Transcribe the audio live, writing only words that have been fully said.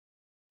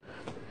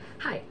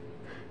Hi,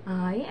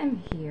 I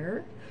am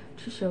here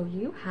to show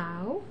you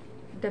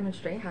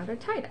demonstrate how to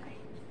tie-dye.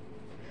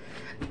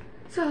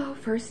 So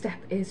first step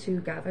is to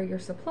gather your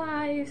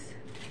supplies.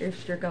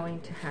 First you're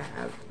going to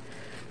have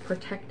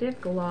protective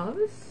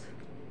gloves,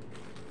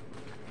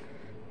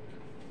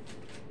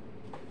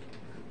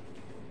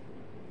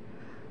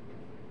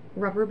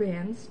 rubber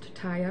bands to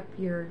tie up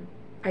your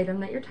item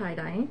that you're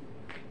tie-dyeing.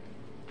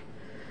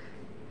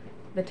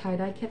 The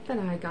tie-dye kit that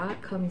I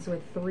got comes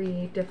with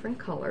 3 different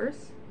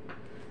colors.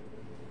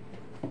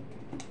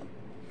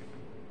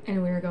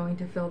 And we're going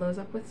to fill those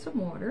up with some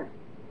water.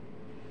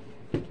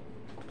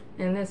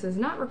 And this is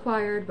not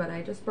required, but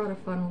I just brought a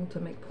funnel to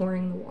make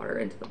pouring the water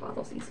into the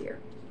bottles easier.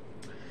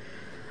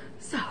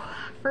 So,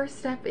 first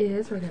step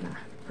is we're gonna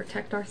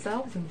protect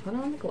ourselves and put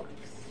on the gloves.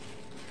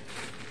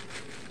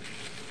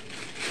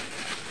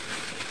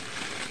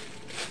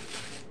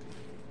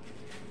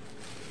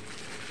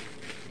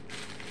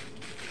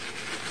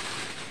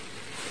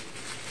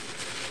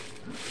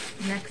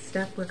 Next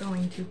step, we're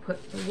going to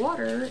put the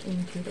water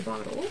into the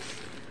bottles.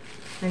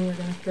 And you're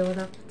going to fill it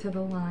up to the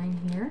line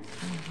here. It's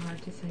kind of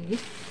hard to see.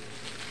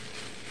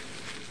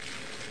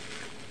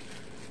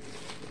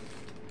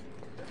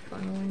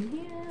 Funnel in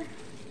here.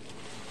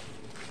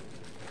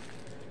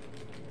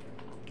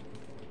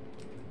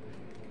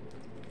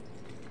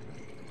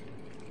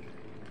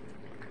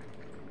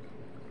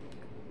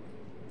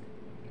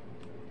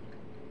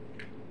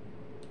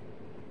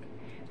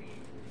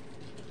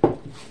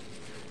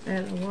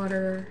 And the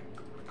water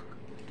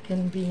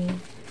can be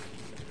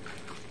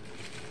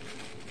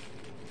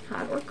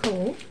hot or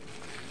cold.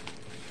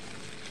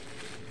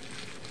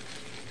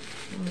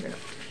 And we're going to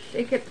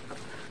shake it up.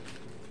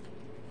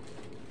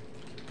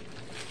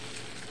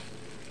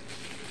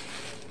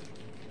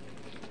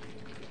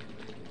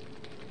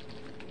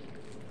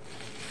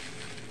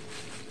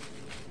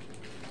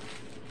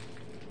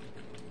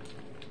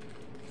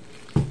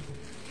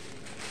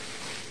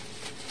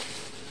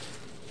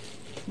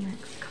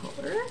 Next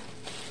color.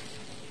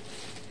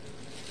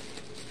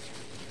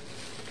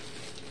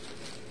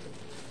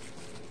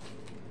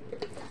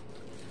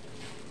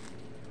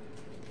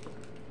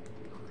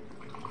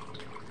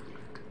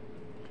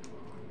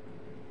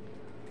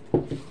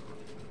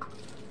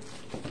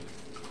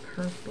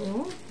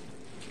 Purple.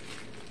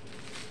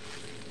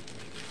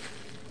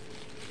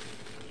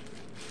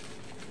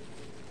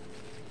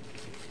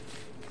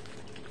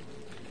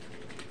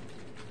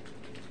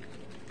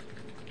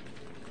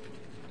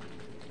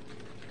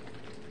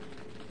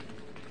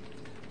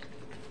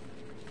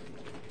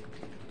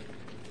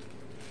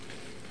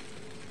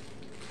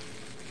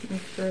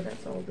 Make sure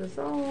that's all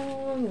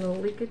dissolved. A little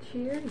leakage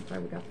here. That's why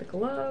we got the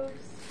gloves.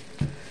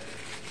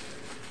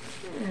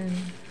 And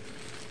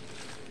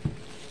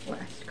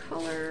last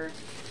color.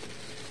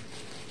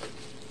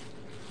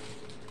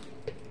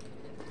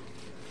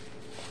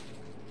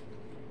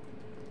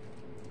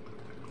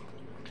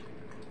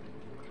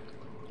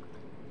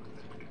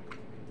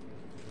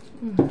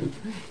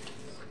 Right.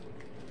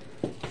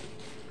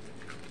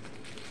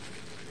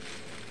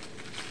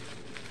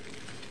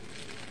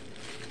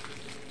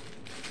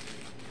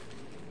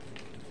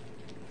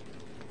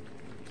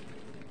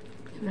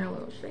 Now a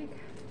little shake.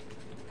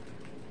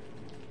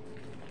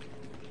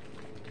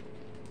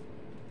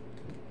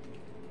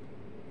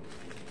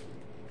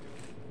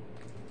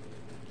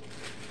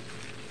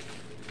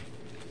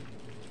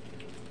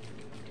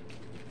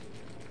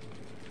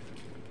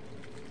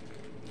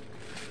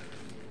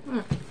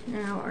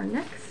 Now our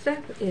next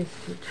step is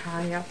to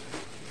tie up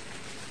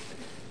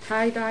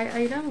tie-dye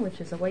item,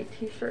 which is a white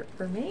t-shirt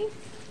for me.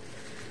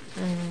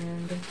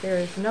 And there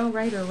is no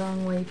right or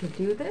wrong way to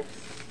do this.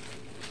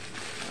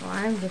 So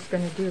I'm just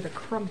going to do the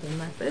crumple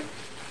method.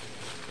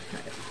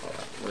 Try to pull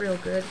up real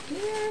good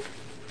here.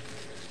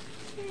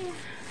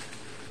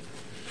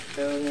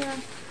 So yeah,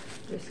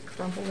 just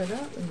crumple it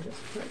up and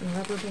just put in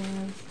rubber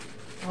bands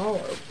all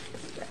over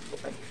this bad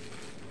boy.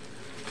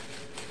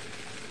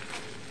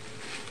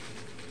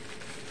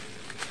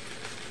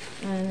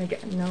 And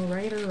again, no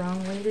right or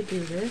wrong way to do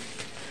this.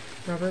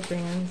 Rubber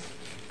bands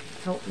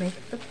help make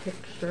the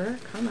picture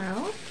come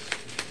out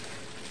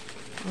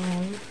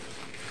on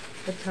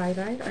the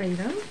tie-dyed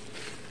item.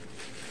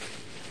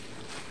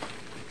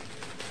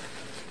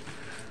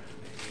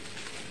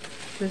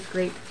 This is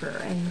great for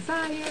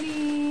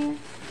anxiety,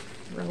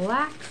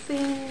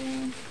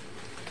 relaxing.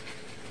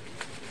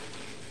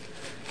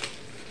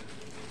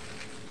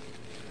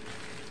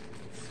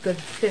 It's good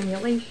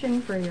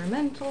stimulation for your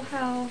mental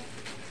health.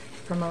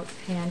 Promotes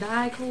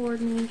hand-eye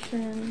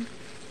coordination.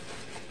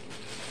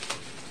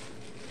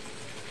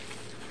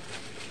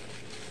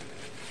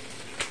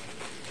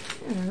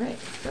 Alright,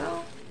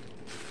 so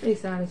pretty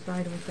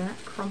satisfied with that.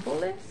 Crumple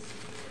this.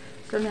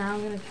 So now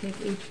I'm going to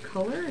take each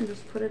color and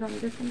just put it on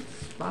different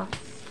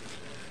spots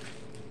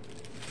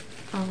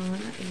on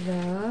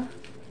the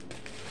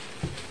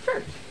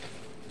shirt.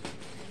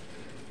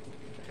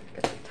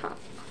 At the top.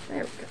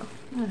 There we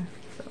go.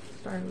 So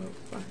start a little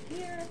spot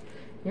here.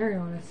 You're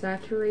going to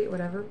saturate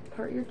whatever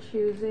part you're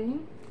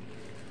choosing.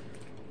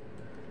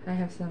 I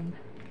have some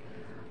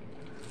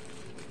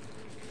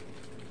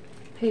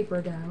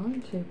paper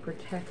down to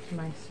protect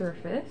my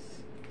surface.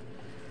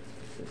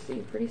 So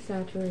see, pretty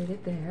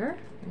saturated there.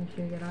 Make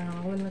sure you get on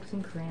all the nooks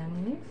and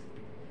crannies.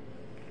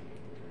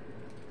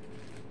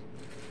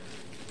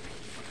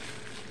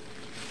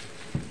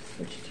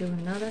 Switch to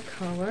another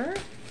color.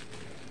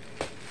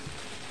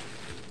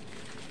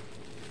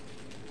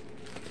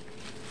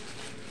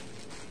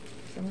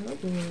 Some of the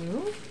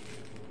blue.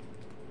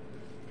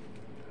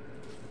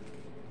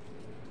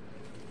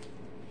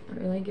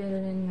 Really get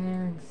it in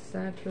there and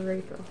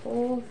saturate the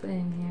whole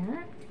thing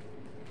here.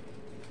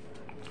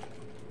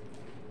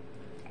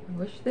 I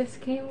wish this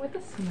came with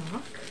a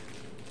smock.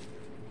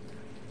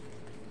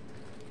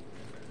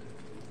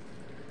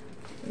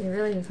 You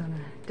really just want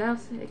to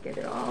douse it, get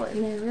it all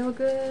in there real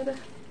good.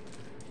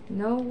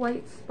 No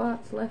white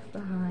spots left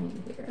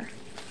behind here.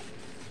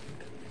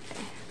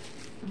 Okay.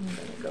 I'm going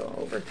to go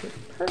over to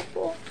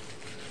purple.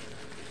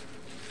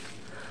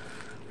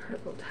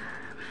 Purple time.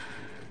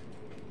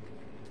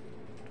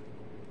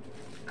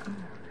 Alright.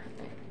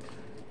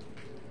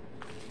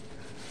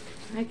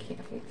 I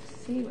can't wait to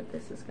see what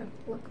this is going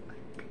to look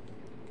like.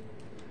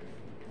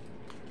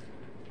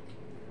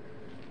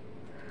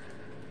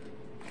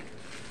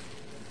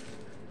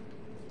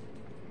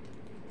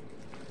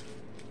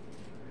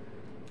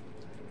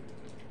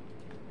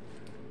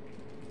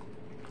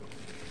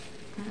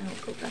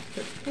 I'll go back to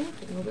the pink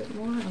a little bit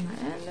more on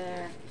the end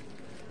there.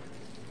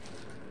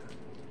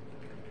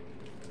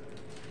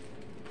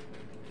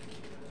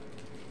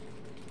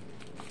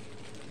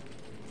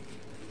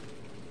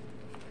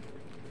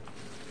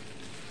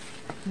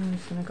 I'm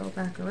just going to go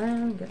back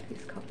around and get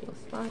these couple of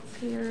spots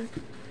here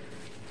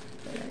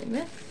that I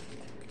missed.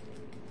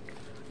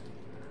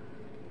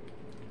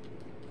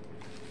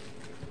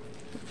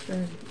 Make sure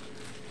I'm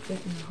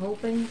getting the whole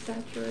thing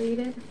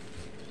saturated.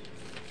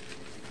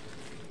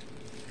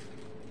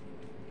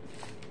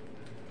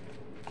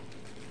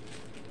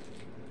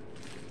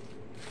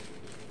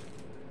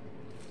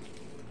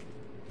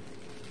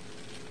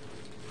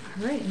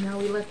 Alright, now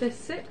we let this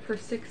sit for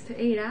 6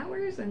 to 8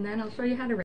 hours and then I'll show you how to